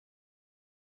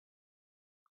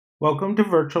Welcome to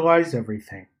Virtualize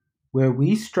Everything, where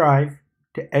we strive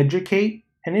to educate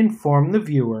and inform the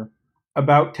viewer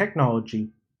about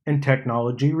technology and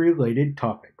technology-related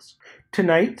topics.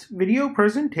 Tonight's video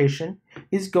presentation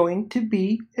is going to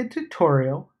be a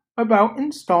tutorial about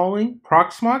installing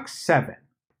Proxmox 7.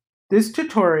 This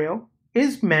tutorial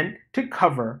is meant to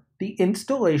cover the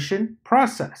installation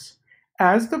process,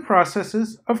 as the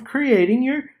processes of creating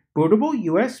your bootable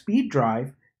USB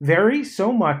drive vary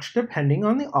so much depending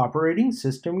on the operating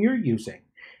system you're using,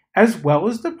 as well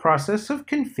as the process of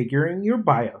configuring your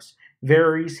BIOS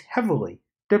varies heavily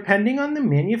depending on the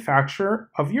manufacturer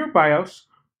of your BIOS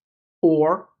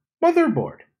or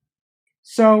motherboard.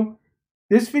 So,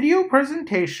 this video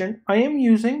presentation, I am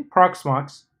using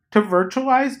Proxmox to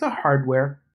virtualize the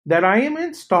hardware that I am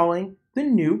installing the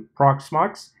new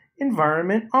Proxmox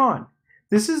environment on.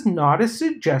 This is not a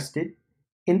suggested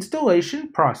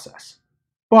installation process,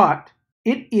 but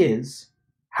it is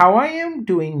how I am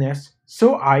doing this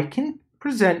so I can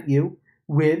present you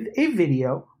with a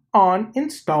video on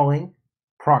installing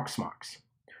Proxmox.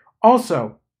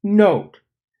 Also, note,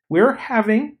 we're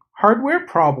having hardware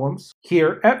problems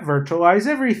here at Virtualize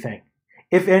Everything.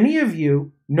 If any of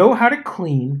you know how to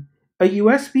clean a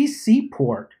USB-C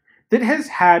port that has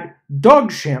had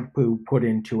dog shampoo put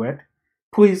into it,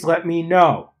 please let me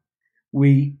know.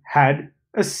 We had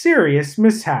a serious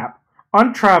mishap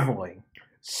on traveling.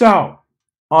 So,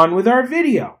 on with our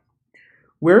video.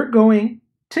 We're going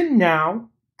to now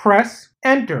press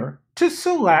Enter to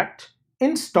select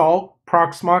Install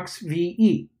Proxmox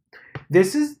VE.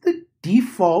 This is the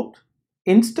default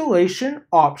installation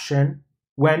option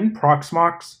when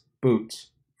Proxmox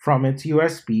boots from its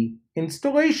USB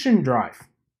installation drive.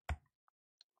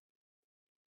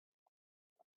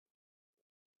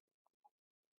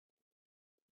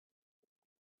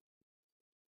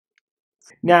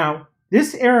 Now,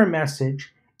 this error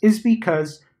message is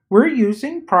because we're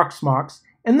using Proxmox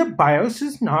and the BIOS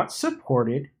is not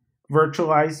supported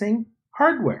virtualizing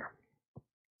hardware.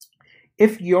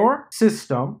 If your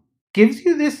system gives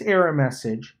you this error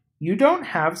message, you don't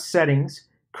have settings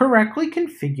correctly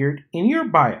configured in your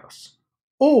BIOS,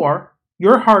 or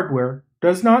your hardware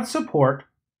does not support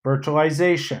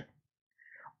virtualization.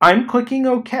 I'm clicking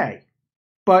OK,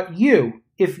 but you,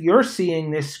 if you're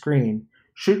seeing this screen,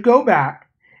 should go back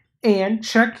and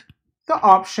check the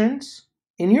options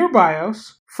in your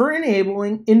BIOS for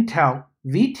enabling Intel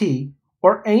VT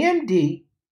or AMD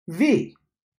V.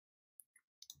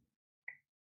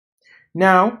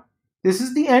 Now, this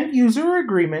is the end user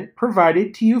agreement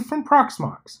provided to you from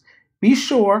Proxmox. Be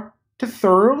sure to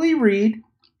thoroughly read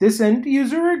this end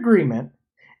user agreement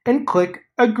and click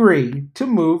Agree to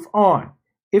move on.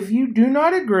 If you do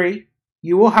not agree,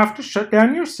 you will have to shut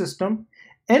down your system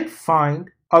and find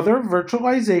other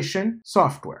virtualization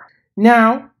software.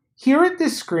 Now, here at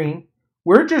this screen,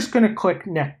 we're just going to click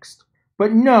Next.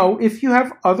 But know if you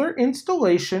have other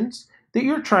installations that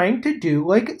you're trying to do,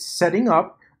 like setting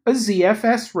up a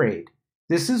ZFS RAID,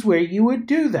 this is where you would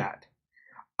do that.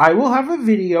 I will have a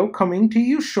video coming to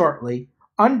you shortly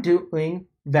on doing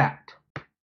that.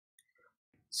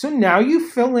 So now you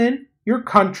fill in your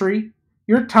country,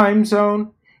 your time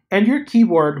zone, and your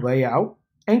keyboard layout,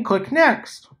 and click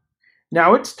Next.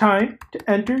 Now it's time to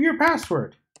enter your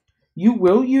password. You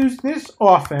will use this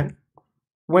often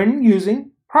when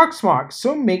using Proxmox,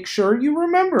 so make sure you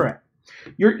remember it.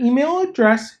 Your email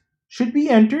address should be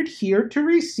entered here to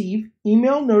receive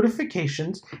email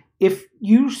notifications if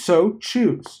you so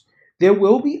choose. There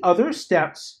will be other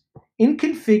steps in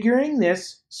configuring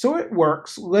this so it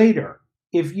works later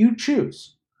if you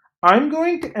choose. I'm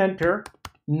going to enter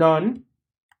none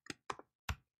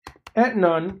at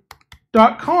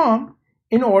none.com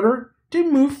in order to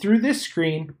move through this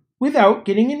screen without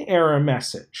getting an error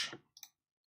message.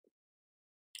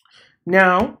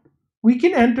 Now, we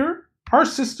can enter our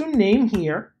system name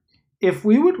here. If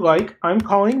we would like, I'm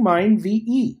calling mine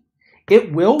VE.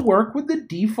 It will work with the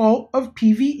default of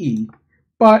PVE,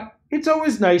 but it's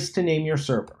always nice to name your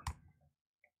server.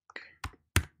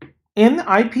 And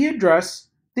the IP address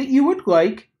that you would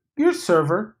like your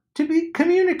server to be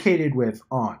communicated with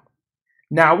on.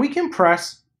 Now we can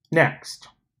press Next.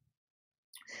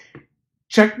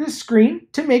 Check the screen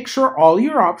to make sure all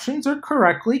your options are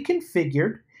correctly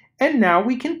configured, and now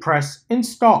we can press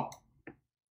Install.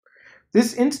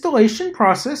 This installation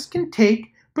process can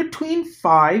take between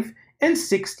 5 and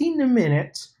 60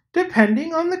 minutes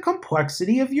depending on the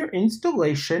complexity of your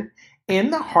installation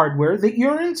and the hardware that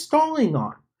you're installing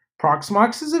on.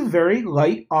 Proxmox is a very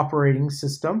light operating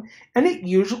system and it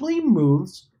usually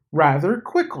moves rather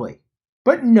quickly,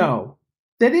 but know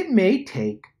that it may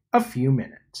take a few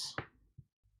minutes.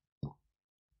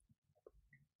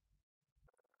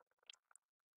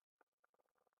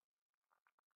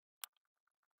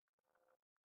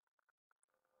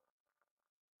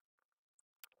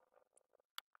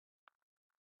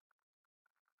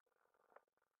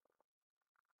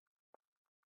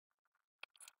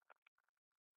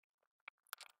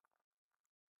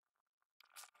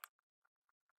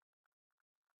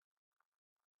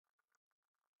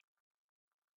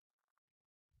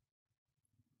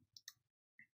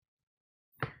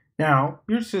 Now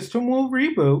your system will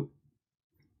reboot.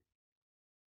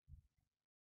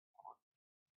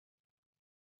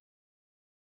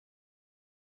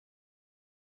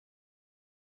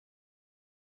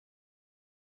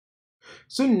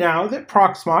 So now that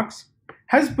Proxmox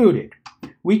has booted,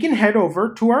 we can head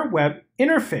over to our web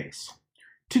interface.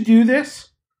 To do this,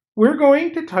 we're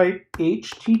going to type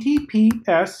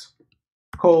https://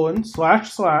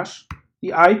 the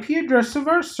IP address of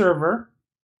our server,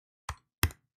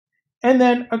 and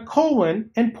then a colon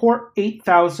and port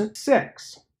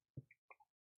 8006.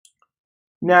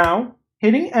 Now,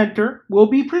 hitting enter will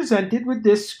be presented with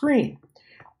this screen.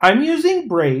 I'm using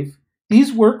Brave.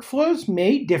 These workflows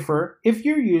may differ if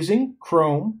you're using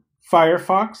Chrome,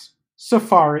 Firefox,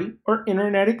 Safari, or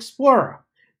Internet Explorer,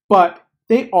 but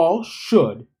they all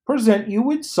should present you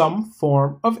with some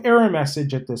form of error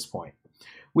message at this point.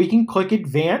 We can click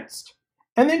Advanced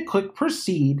and then click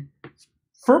Proceed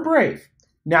for Brave.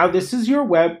 Now this is your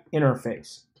web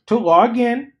interface. To log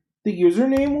in, the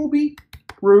username will be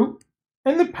root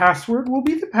and the password will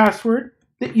be the password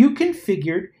that you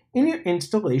configured in your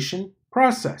installation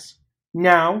process.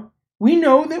 Now, we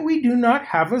know that we do not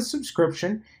have a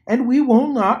subscription and we will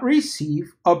not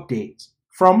receive updates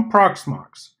from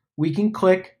Proxmox. We can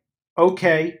click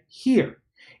OK here.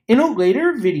 In a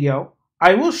later video,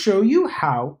 I will show you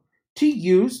how to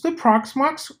use the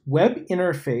Proxmox web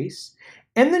interface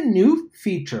and the new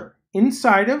feature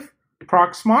inside of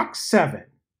Proxmox 7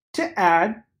 to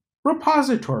add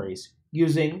repositories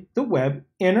using the web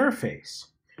interface.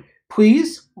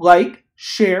 Please like,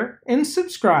 share, and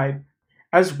subscribe,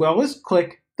 as well as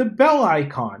click the bell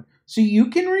icon so you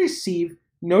can receive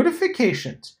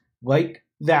notifications like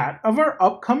that of our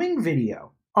upcoming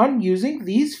video on using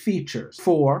these features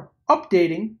for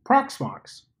updating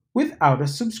Proxmox without a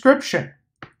subscription.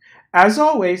 As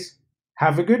always,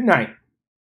 have a good night.